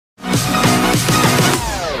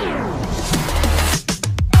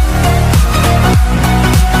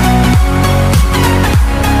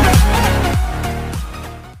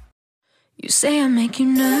make you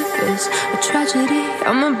nervous? A tragedy,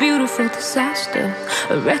 I'm a beautiful disaster.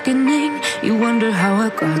 A reckoning, you wonder how I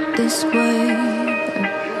got this way.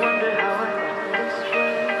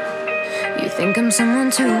 You think I'm someone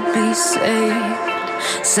to be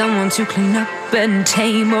saved, someone to clean up and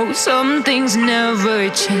tame. Oh, some things never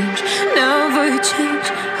change, never change.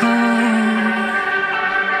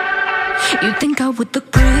 You think I would look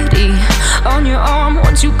pretty on your arm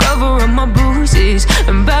once you cover up my bruises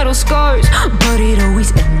and battle scars, but it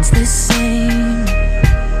always ends the same.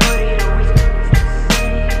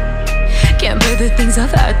 Can't bear the things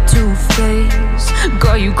I've had to face,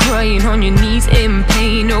 got you crying on your knees in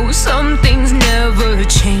pain. Oh, some things never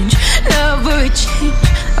change, never change.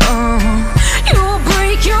 You'll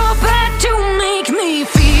break your back to make me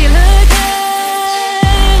feel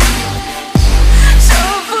again,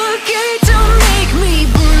 suffocate to make me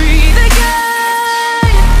breathe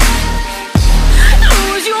again,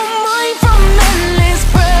 lose your mind from endless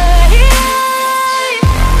pain.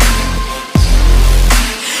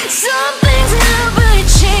 Some things never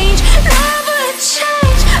change, never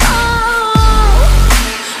change.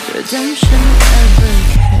 Redemption never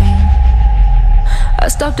came. I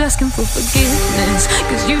stopped asking for forgiveness,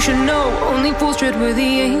 cause you should know only fools tread where the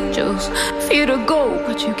angels fear to go,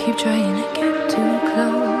 but you keep trying to get too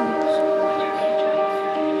close.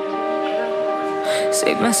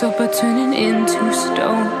 Save myself by turning into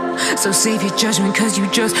stone, so save your judgment cause you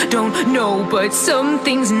just don't know. But some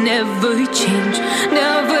things never change,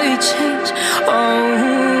 never change.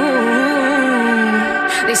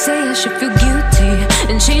 They say I should feel guilty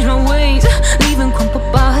and change my ways, leaving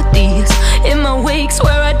crumpled bodies in my wake.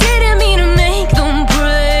 Swear I didn't mean to make them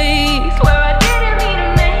break, swear I didn't mean to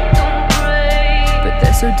make them break. But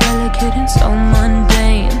they're so delicate and so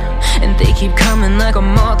mundane, and they keep coming like a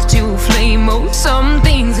moth to a flame. Oh, some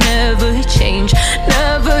things never change,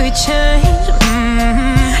 never change.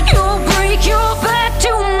 You'll break your back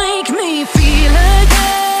to make me feel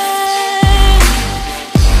again,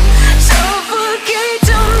 suffocate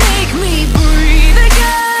to make me breathe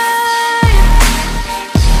again,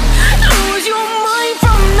 lose your mind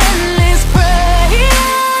from endless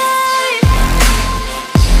pain.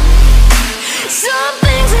 Some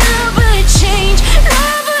things never change,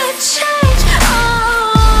 never change.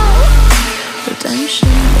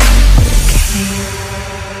 Redemption never came.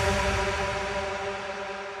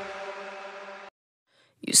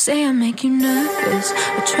 You say I make you nervous,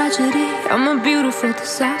 a tragedy, I'm a beautiful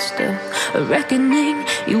disaster. A reckoning,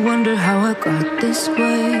 you wonder how I got this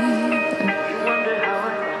way.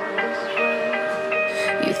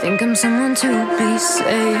 You think I'm someone to be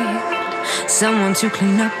saved, someone to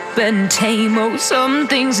clean up and tame. Oh, some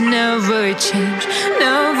things never change,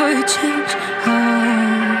 never change.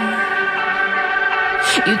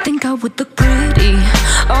 You think I would look pretty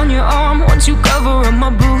on your arm once you cover up my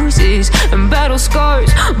bruises and battle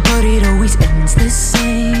scars, but it always ends the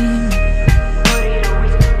same.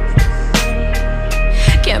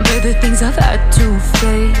 Can't bear the things I've had to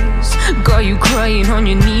face, got you crying on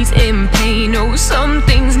your knees in pain. Oh, some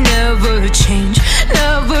things never change,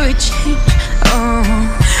 never change.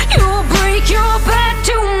 You'll break your back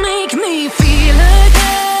to make me feel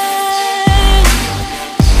again,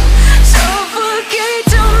 suffocate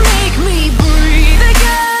to make me breathe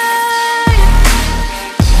again,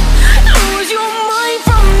 lose your mind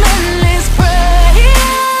from endless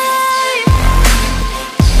pain.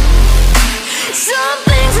 Some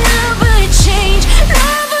things never change,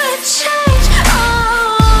 never change.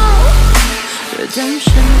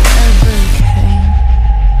 Redemption never came.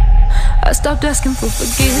 I stopped asking for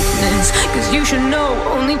forgiveness, cause you should know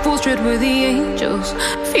only fools tread where the angels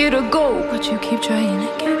fear to go, but you keep trying to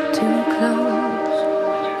get too close.